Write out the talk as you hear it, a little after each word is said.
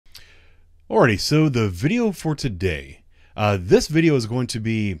Alrighty, so the video for today, this video is going to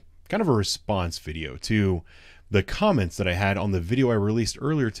be kind of a response video to the comments that I had on the video I released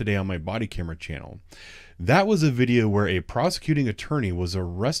earlier today on my body camera channel. That was a video where a prosecuting attorney was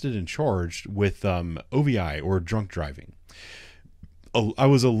arrested and charged with OVI, or drunk driving. I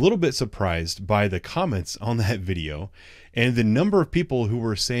was a little bit surprised by the comments on that video and the number of people who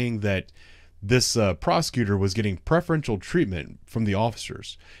were saying that this prosecutor was getting preferential treatment from the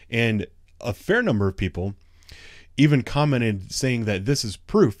officers. And a fair number of people even commented saying that this is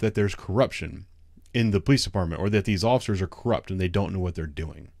proof that there's corruption in the police department, or that these officers are corrupt and they don't know what they're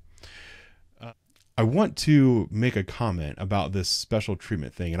doing. I want to make a comment about this special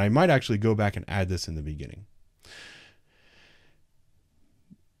treatment thing, and I might actually go back and add this in the beginning.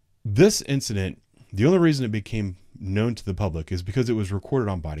 This incident, the only reason it became known to the public is because it was recorded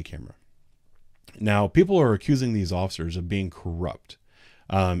on body camera. Now, people are accusing these officers of being corrupt,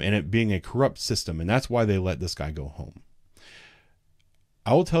 and it being a corrupt system, and that's why they let this guy go home.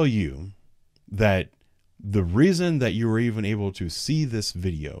 I will tell you that the reason that you were even able to see this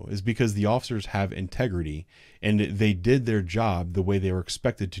video is because the officers have integrity and they did their job the way they were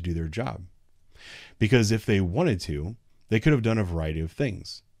expected to do their job. Because if they wanted to, they could have done a variety of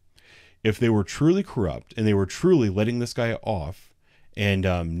things. If they were truly corrupt and they were truly letting this guy off and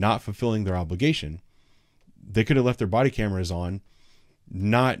not fulfilling their obligation, they could have left their body cameras on,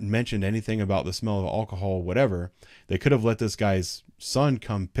 not mentioned anything about the smell of alcohol, whatever. They could have let this guy's son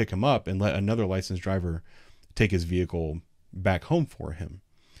come pick him up and let another licensed driver take his vehicle back home for him.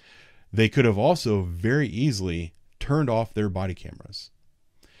 They could have also very easily turned off their body cameras.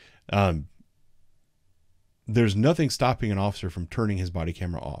 There's nothing stopping an officer from turning his body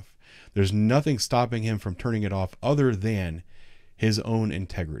camera off. There's nothing stopping him from turning it off other than his own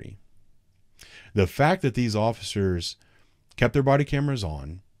integrity. The fact that these officers kept their body cameras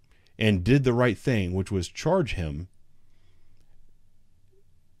on and did the right thing, which was charge him,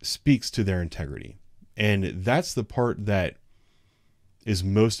 speaks to their integrity. And that's the part that is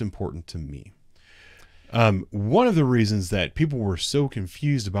most important to me. One of the reasons that people were so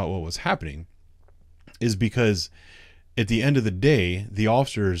confused about what was happening is because at the end of the day, the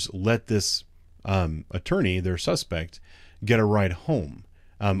officers let this attorney, their suspect, get a ride home.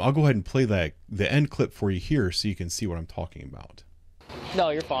 I'll go ahead and play the end clip for you here so you can see what I'm talking about. No,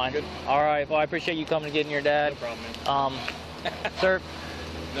 you're fine. Good. All right. Well, I appreciate you coming and getting your dad. No problem, man. Sir.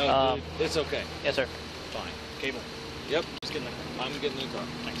 No, it's okay. Yes, sir. Fine. Cable. Yep. Just getting the, I'm getting in the car.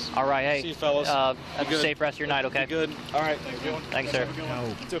 Thanks. All right. Hey. See you, fellas. Have a safe rest of your night, okay? You good. All right. Thanks, you. Thanks, sir.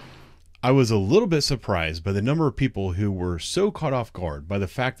 I was a little bit surprised by the number of people who were so caught off guard by the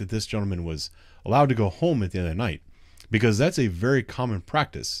fact that this gentleman was allowed to go home at the end of the night, because that's a very common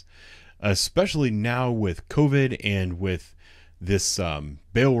practice, especially now with COVID and with this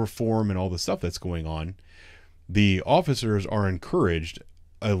bail reform and all the stuff that's going on. The officers are encouraged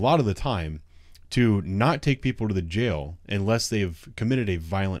a lot of the time to not take people to the jail unless they've committed a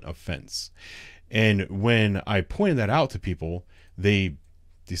violent offense. And when I pointed that out to people, they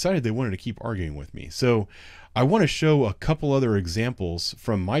decided they wanted to keep arguing with me. So I want to show a couple other examples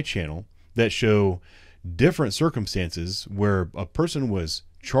from my channel that show different circumstances where a person was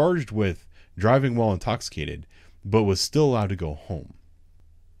charged with driving while intoxicated but was still allowed to go home.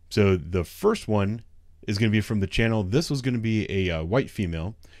 So the first one is going to be from the channel. This was going to be a white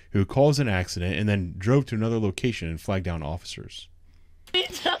female who caused an accident and then drove to another location and flagged down officers. Let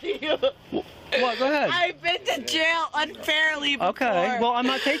me tell you. What? Go ahead. I've been to jail unfairly before. Okay. Well, I'm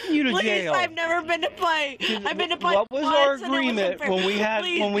not taking you to jail. I've never been to play. I've been to play. What was our agreement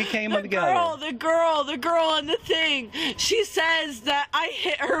when we came together? The girl on the thing. She says that I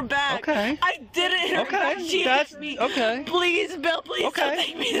hit her back. Okay. I didn't hit her back. She hit me. Okay. Please, Bill. Please don't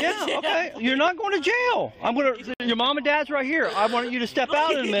take me to jail. Okay. You're not going to jail. Your mom and dad's right here. I want you to step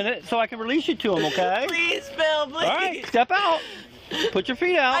out in a minute so I can release you to them. Okay. Please, Bill. Please. All right. Step out. Put your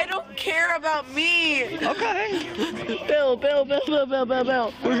feet out. I don't care about me. Okay. Bill.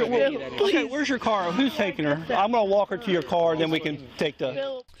 Where's your car? Who's taking her? I'm going to walk her to your car, then we can take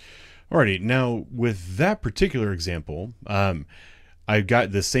the... Alrighty, now with that particular example, I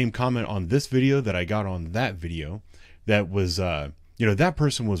got the same comment on this video that I got on that video. That was, that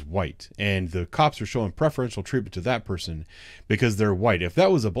person was white, and the cops are showing preferential treatment to that person because they're white. If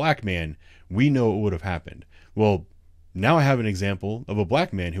that was a black man, we know what would have happened. Well, now I have an example of a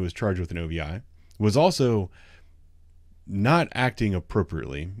black man who was charged with an OVI, was also not acting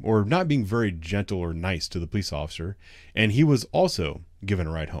appropriately or not being very gentle or nice to the police officer, and he was also given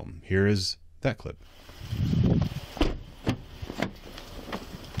a ride home. Here is that clip.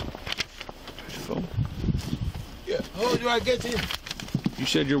 Yeah, hold you, I get you. You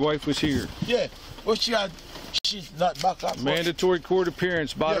said your wife was here. Yeah, but she's not back up. Mandatory court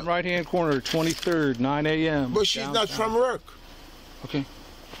appearance, bottom right-hand corner, 23rd, 9 a.m. But she's not from work. Okay,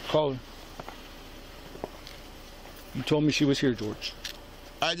 call her. You told me she was here, George.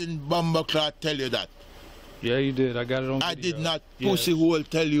 I didn't bumbleclot tell you that. Yeah, you did. I got it on video. I did not pussy hole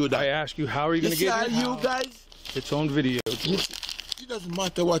tell you that. I asked you, how are you going to get here? You guys? It's on video. It doesn't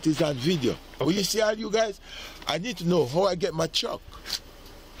matter what is on video. Okay. Well, you see all you guys? I need to know how I get my truck.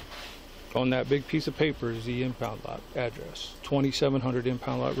 On that big piece of paper is the impound lot address. 2700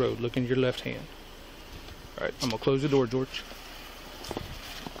 Impound Lot Road. Look in your left hand. All right, I'm going to close the door, George.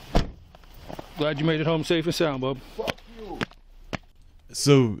 Glad you made it home safe and sound, bub. Fuck you.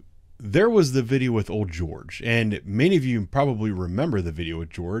 So there was the video with old George, and many of you probably remember the video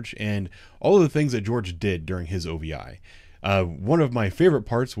with George and all of the things that George did during his OVI. One of my favorite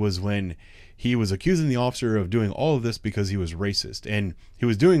parts was when he was accusing the officer of doing all of this because he was racist, and he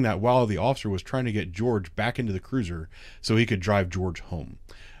was doing that while the officer was trying to get George back into the cruiser so he could drive George home.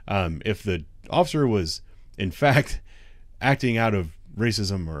 If the officer was in fact acting out of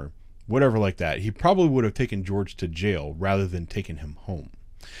racism or whatever like that, he probably would have taken George to jail rather than taking him home.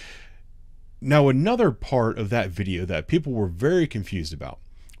 Now, another part of that video that people were very confused about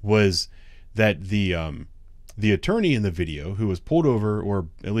was that the attorney in the video, who was pulled over, or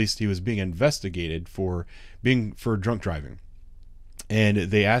at least he was being investigated for drunk driving, and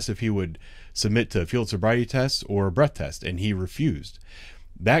they asked if he would submit to field sobriety tests or a breath test, and he refused.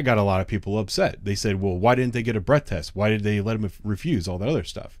 That got a lot of people upset. They said, well, why didn't they get a breath test? Why did they let him refuse all that other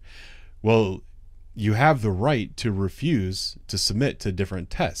stuff? Well, you have the right to refuse to submit to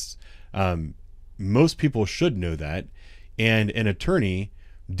different tests. Most people should know that, and an attorney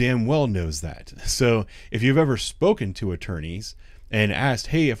damn well knows that. So if you've ever spoken to attorneys and asked,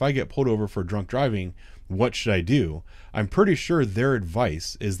 hey, if I get pulled over for drunk driving, what should I do? I'm pretty sure their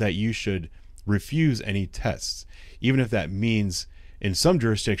advice is that you should refuse any tests, even if that means in some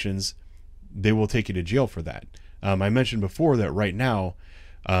jurisdictions they will take you to jail for that. I mentioned before that right now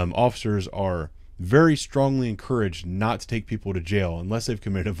officers are very strongly encouraged not to take people to jail unless they've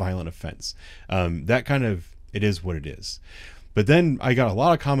committed a violent offense. It is what it is. But then I got a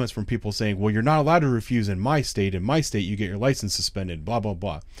lot of comments from people saying, well, you're not allowed to refuse in my state. In my state, you get your license suspended, blah, blah,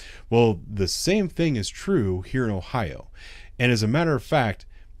 blah. Well, the same thing is true here in Ohio. And as a matter of fact,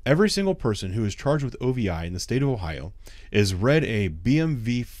 every single person who is charged with OVI in the state of Ohio is read a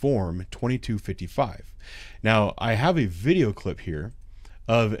BMV form 2255. Now, I have a video clip here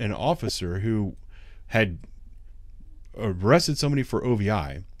of an officer who had arrested somebody for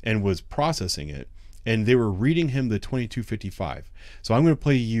OVI and was processing it, and they were reading him the 2255. So I'm going to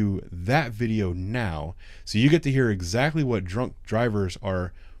play you that video now so you get to hear exactly what drunk drivers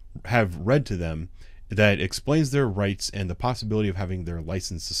have read to them that explains their rights and the possibility of having their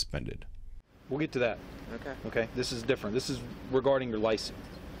license suspended. We'll get to that. Okay. Okay, this is different. This is regarding your license.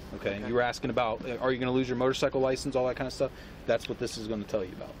 Okay, you were asking about, are you going to lose your motorcycle license, all that kind of stuff? That's what this is going to tell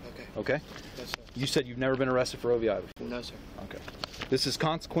you about. Okay. Okay? Yes, sir. You said you've never been arrested for OVI before? No, sir. Okay. This is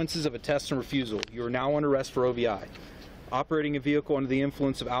consequences of a test and refusal. You are now under arrest for OVI. Operating a vehicle under the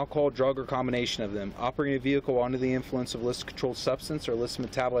influence of alcohol, drug, or combination of them. Operating a vehicle under the influence of illicit controlled substance or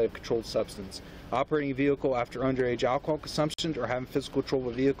illicit metabolite of controlled substance. Operating a vehicle after underage alcohol consumption or having physical control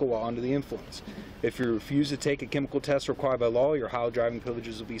of a vehicle while under the influence. If you refuse to take a chemical test required by law, your Ohio driving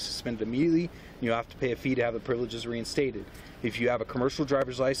privileges will be suspended immediately, and you'll have to pay a fee to have the privileges reinstated. If you have a commercial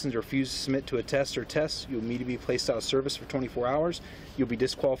driver's license or refuse to submit to a test or tests, you'll immediately be placed out of service for 24 hours. You'll be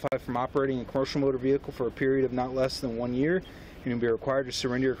disqualified from operating a commercial motor vehicle for a period of not less than 1 year, and you'll be required to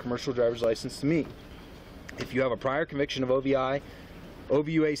surrender your commercial driver's license to me. If you have a prior conviction of OVI,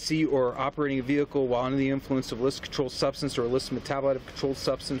 OVUAC, or operating a vehicle while under the influence of illicit controlled substance or illicit metabolite of controlled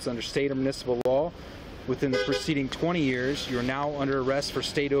substance under state or municipal law within the preceding 20 years, you are now under arrest for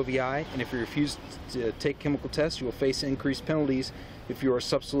state OVI, and if you refuse to take chemical tests, you will face increased penalties if you are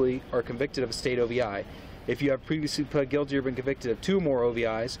subsequently convicted of a state OVI. If you have previously pled guilty or been convicted of 2 or more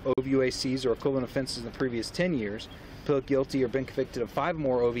OVIs, OVUACs, or equivalent offenses in the previous 10 years, pled guilty or been convicted of 5 or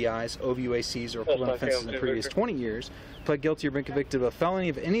more OVIs, OVUACs, or equivalent offenses in the previous 20 years, pled guilty or been convicted of a felony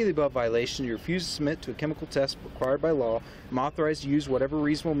of any of the above violations, you refuse to submit to a chemical test required by law, I'm authorized to use whatever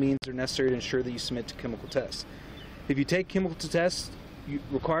reasonable means are necessary to ensure that you submit to chemical tests. If you take chemical tests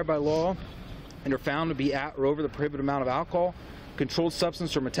required by law and are found to be at or over the prohibited amount of alcohol, controlled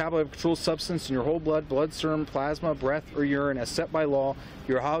substance, or metabolite of controlled substance in your whole blood, blood serum, plasma, breath, or urine as set by law,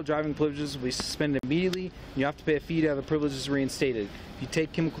 your Ohio driving privileges will be suspended immediately, and you have to pay a fee to have the privileges reinstated. If you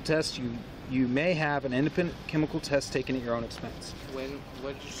take chemical tests, you may have an independent chemical test taken at your own expense.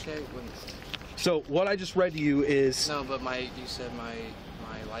 What did you say? When? So what I just read to you is... No, but you said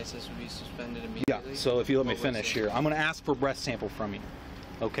license would be suspended Yeah, immediately? so if you let me What was finish it? here, I'm going to ask for a breath sample from you,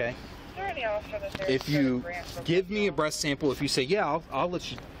 okay? Is there any officer that's there If to you grant for give me a breath sample, if you say, yeah, I'll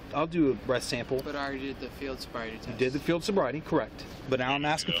let you, I'll do a breath sample. But I already did the field sobriety test. You did the field sobriety, correct. But now I'm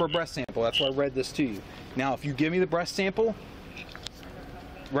asking for a breath sample. That's why I read this to you. Now, if you give me the breath sample,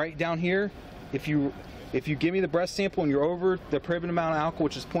 right down here, if you give me the breath sample and you're over the prohibited amount of alcohol,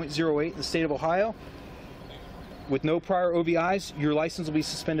 which is 0.08 in the state of Ohio, with no prior OVIs, your license will be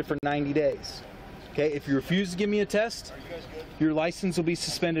suspended for 90 days. Okay, if you refuse to give me a test, your license will be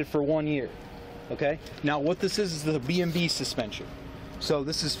suspended for 1 year. Okay, now what this is the B&B suspension. So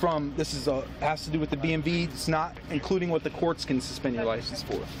this is has to do with the B&B. It's not including what the courts can suspend your license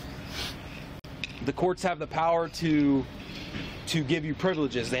for. The courts have the power to give you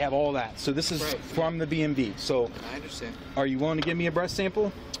privileges. They have all that. So this is from the B&B. So I understand. are you willing to give me a breath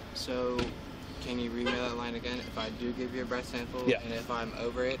sample? So, can you read me that line again? If I do give you a breath sample, Yeah. and if I'm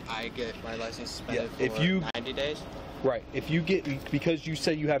over it, I get my license suspended Yeah. for If you- 90 days? Right. If you get, because you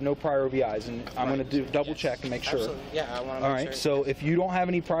said you have no prior OVIs, and I'm going to do double check and make sure. Absolutely. Yeah, I want to make All right. sure. So if you don't have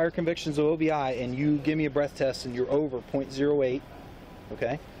any prior convictions of OVI and you give me a breath test and you're over 0.08,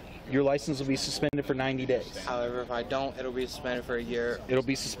 okay, your license will be suspended for 90 days. However, if I don't, it'll be suspended for a year. It'll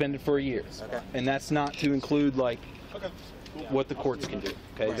be suspended for a year. Okay. And that's not to include like what the courts can do.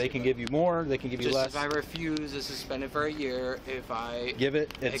 Okay. They can give you more. They can give you Just less. if I refuse, it's suspended for a year. If I Give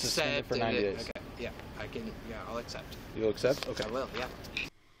it. It's suspended accept for 90 it, days. okay, yeah, I can. Yeah, I'll accept. You'll accept? Okay. I will. Yeah.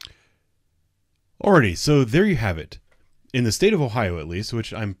 Alrighty, so there you have it. In the state of Ohio, at least,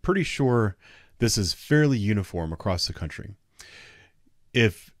 which I'm pretty sure this is fairly uniform across the country.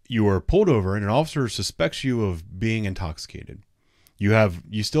 If you are pulled over and an officer suspects you of being intoxicated,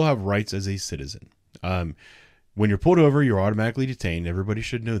 you still have rights as a citizen. When you're pulled over, you're automatically detained. Everybody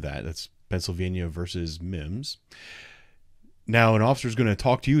should know that. That's Pennsylvania versus Mims. Now, an officer is going to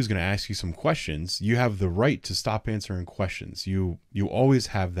talk to you, is going to ask you some questions. You have the right to stop answering questions. You always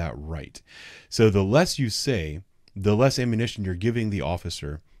have that right. So the less you say, the less ammunition you're giving the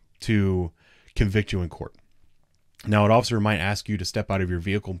officer to convict you in court. Now, an officer might ask you to step out of your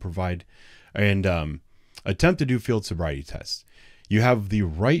vehicle and attempt to do field sobriety tests. You have the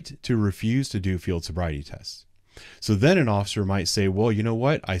right to refuse to do field sobriety tests. So then an officer might say, well, you know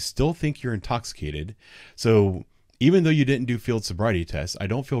what? I still think you're intoxicated. So even though you didn't do field sobriety tests, I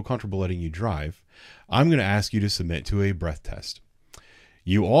don't feel comfortable letting you drive. I'm going to ask you to submit to a breath test.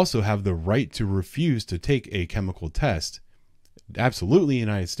 You also have the right to refuse to take a chemical test, absolutely in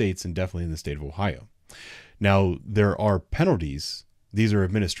the United States and definitely in the state of Ohio. Now, there are penalties. These are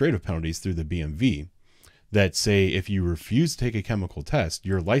administrative penalties through the BMV that say if you refuse to take a chemical test,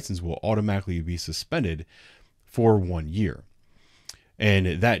 your license will automatically be suspended for 1 year.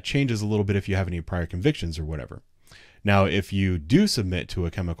 And that changes a little bit if you have any prior convictions or whatever. Now, if you do submit to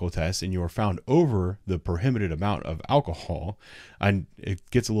a chemical test and you are found over the prohibited amount of alcohol, and it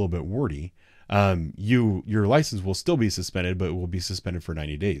gets a little bit wordy, your license will still be suspended, but it will be suspended for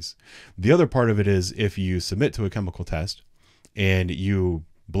 90 days. The other part of it is if you submit to a chemical test and you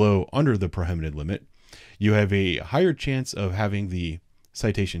blow under the prohibited limit, you have a higher chance of having the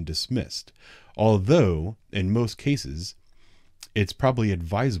citation dismissed. Although, in most cases, it's probably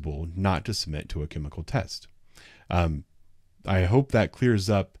advisable not to submit to a chemical test. I hope that clears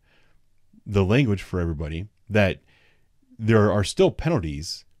up the language for everybody, that there are still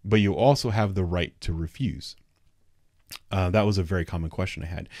penalties, but you also have the right to refuse. That was a very common question I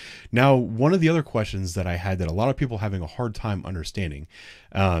had. Now, one of the other questions that I had that a lot of people are having a hard time understanding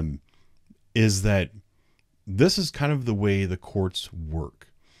is that this is kind of the way the courts work.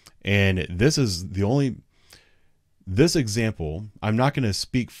 And this is this example, I'm not going to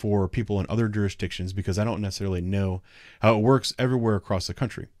speak for people in other jurisdictions because I don't necessarily know how it works everywhere across the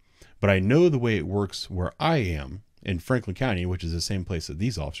country. But I know the way it works where I am in Franklin County, which is the same place that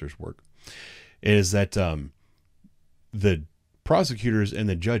these officers work, is that the prosecutors and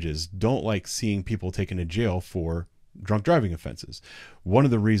the judges don't like seeing people taken to jail for drunk driving offenses. One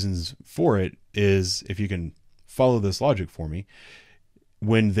of the reasons for it is, if you can follow this logic for me,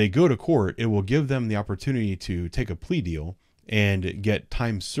 when they go to court, it will give them the opportunity to take a plea deal and get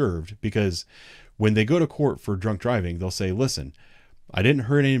time served, because when they go to court for drunk driving, they'll say, listen, I didn't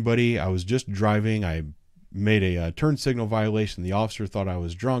hurt anybody. I was just driving. I made a turn signal violation. The officer thought I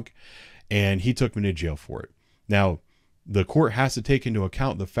was drunk and he took me to jail for it. Now, the court has to take into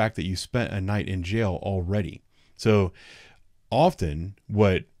account the fact that you spent a night in jail already. So often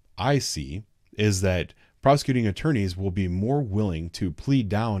what I see is that prosecuting attorneys will be more willing to plead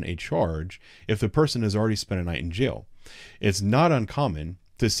down a charge if the person has already spent a night in jail. It's not uncommon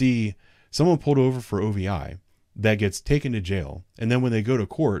to see someone pulled over for OVI that gets taken to jail. And then when they go to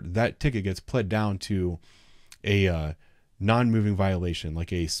court, that ticket gets pled down to a non-moving violation,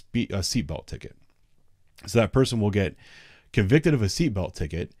 like a seatbelt ticket. So that person will get convicted of a seatbelt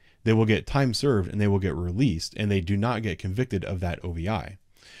ticket, they will get time served, and they will get released, and they do not get convicted of that OVI.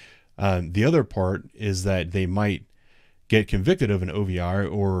 The other part is that they might get convicted of an OVI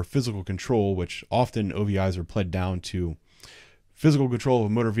or physical control, which often OVIs are pled down to physical control of a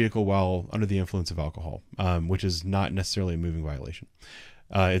motor vehicle while under the influence of alcohol, which is not necessarily a moving violation.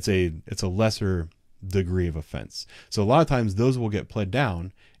 It's a lesser degree of offense. So a lot of times those will get pled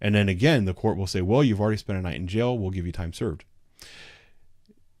down, and then again the court will say, well, you've already spent a night in jail, we'll give you time served.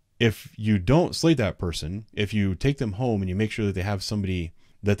 If you don't slate that person, if you take them home and you make sure that they have somebody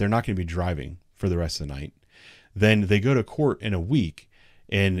that they're not going to be driving for the rest of the night, then they go to court in a week,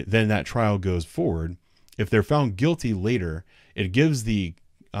 and then that trial goes forward. If they're found guilty later, it gives the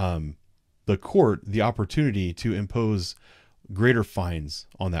court the opportunity to impose greater fines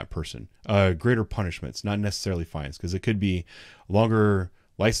on that person, greater punishments, not necessarily fines, because it could be longer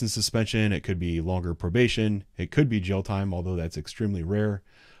license suspension, it could be longer probation, it could be jail time, although that's extremely rare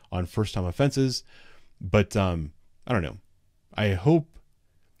on first-time offenses. But I don't know. I hope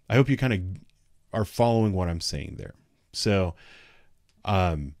you kind of are following what I'm saying there. So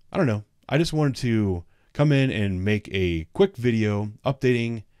I don't know. I just wanted to come in and make a quick video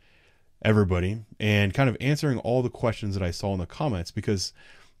updating everybody and kind of answering all the questions that I saw in the comments, because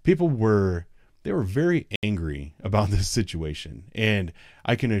people were very angry about this situation, and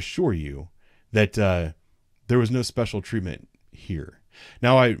I can assure you that there was no special treatment here.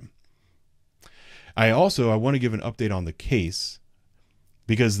 Now I want to give an update on the case,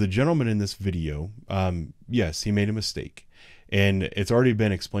 because the gentleman in this video, yes, he made a mistake, and it's already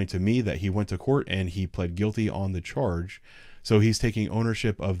been explained to me that he went to court and he pled guilty on the charge. So he's taking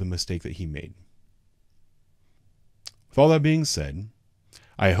ownership of the mistake that he made. With all that being said,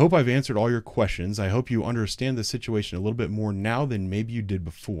 I hope I've answered all your questions. I hope you understand the situation a little bit more now than maybe you did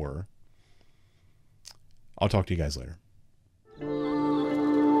before. I'll talk to you guys later.